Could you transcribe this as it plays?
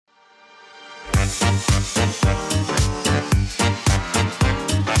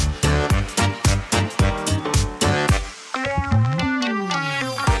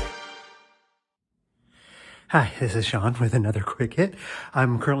Hi, this is Sean with another quick hit.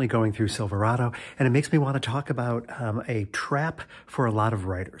 I'm currently going through Silverado, and it makes me want to talk about a trap for a lot of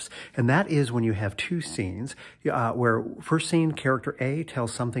writers. And that is when you have two scenes where first scene, character A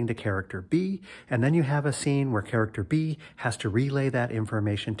tells something to character B, and then you have a scene where character B has to relay that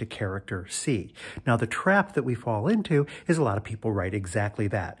information to character C. Now, the trap that we fall into is a lot of people write exactly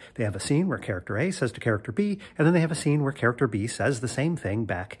that. They have a scene where character A says to character B, and then they have a scene where character B says the same thing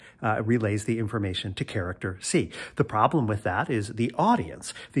back, relays the information to character C. The problem with that is the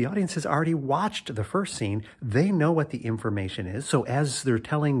audience. The audience has already watched the first scene. They know what the information is. So as they're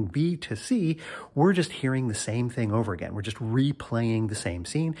telling B to C, we're just hearing the same thing over again. We're just replaying the same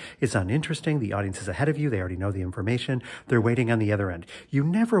scene. It's uninteresting. The audience is ahead of you. They already know the information. They're waiting on the other end. You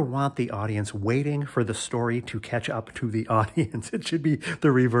never want the audience waiting for the story to catch up to the audience. It should be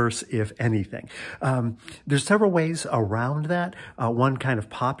the reverse, if anything. There's several ways around that. One kind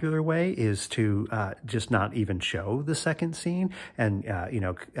of popular way is to just not even show the second scene and,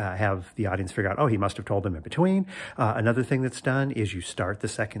 have the audience figure out, oh, he must have told them in between. Another thing that's done is you start the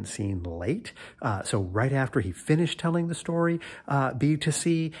second scene late. So right after he finished telling the story, B to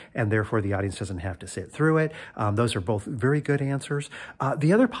C, and therefore the audience doesn't have to sit through it. Those are both very good answers.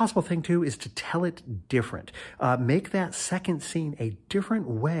 The other possible thing too is to tell it different. Make that second scene a different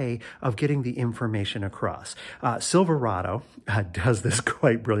way of getting the information across. Silverado does this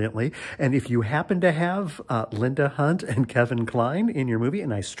quite brilliantly. And if you happen to have Linda Hunt and Kevin Kline in your movie,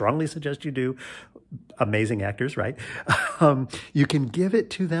 and I strongly suggest you do, amazing actors, right? You can give it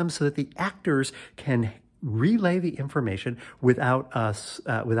to them so that the actors can relay the information without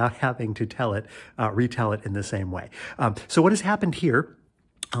having to retell it in the same way. So what has happened here,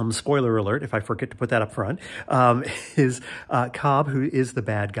 spoiler alert, if I forget to put that up front, is Cobb, who is the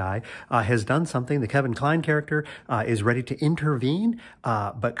bad guy, has done something. The Kevin Kline character is ready to intervene,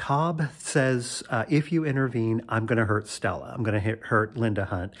 but Cobb says, if you intervene, I'm going to hurt Stella. I'm going to hurt Linda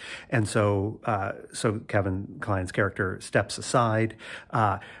Hunt. And so Kevin Kline's character steps aside.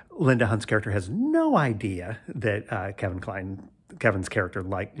 Linda Hunt's character has no idea that Kevin's character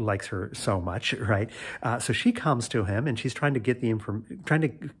likes her so much, right? So she comes to him and she's trying to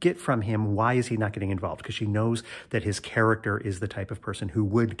get from him, why is he not getting involved? Because she knows that his character is the type of person who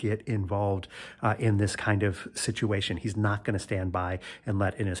would get involved in this kind of situation. He's not going to stand by and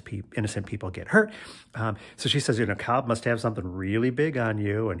let innocent people get hurt. So she says, Cobb must have something really big on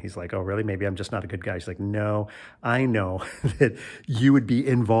you. And he's like, oh, really? Maybe I'm just not a good guy. She's like, no, I know that you would be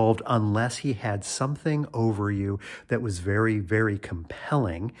involved unless he had something over you that was very, very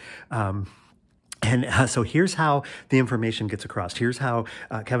compelling. So here's how the information gets across. Here's how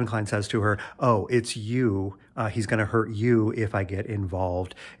Kevin Kline says to her, oh, it's you. He's going to hurt you if I get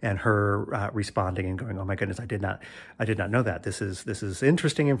involved. And her responding and going, oh my goodness, I did not know that. This is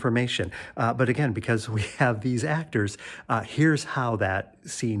interesting information. But again, because we have these actors, here's how that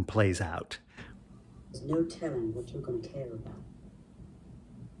scene plays out. There's no telling what you're going to care about.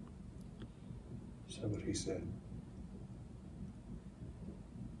 Is that what he said?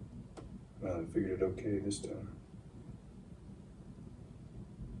 Well, I figured it okay this time.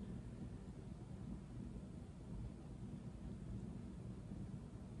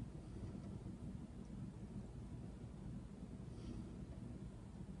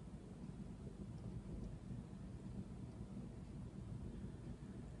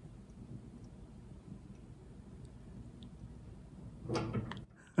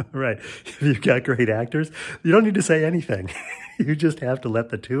 Right. If you've got great actors, you don't need to say anything. You just have to let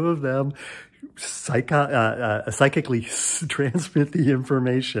the two of them psychically transmit the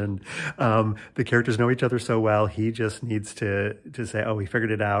information. The characters know each other so well. He just needs to say, oh, we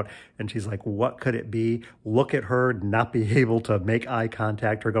figured it out. And she's like, what could it be? Look at her, not be able to make eye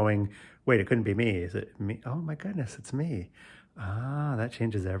contact, or going, wait, it couldn't be me. Is it me? Oh my goodness, it's me. Ah, that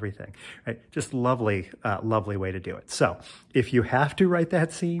changes everything, right? Just lovely, lovely way to do it. So if you have to write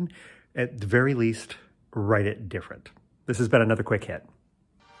that scene, at the very least, write it different. This has been another quick hit.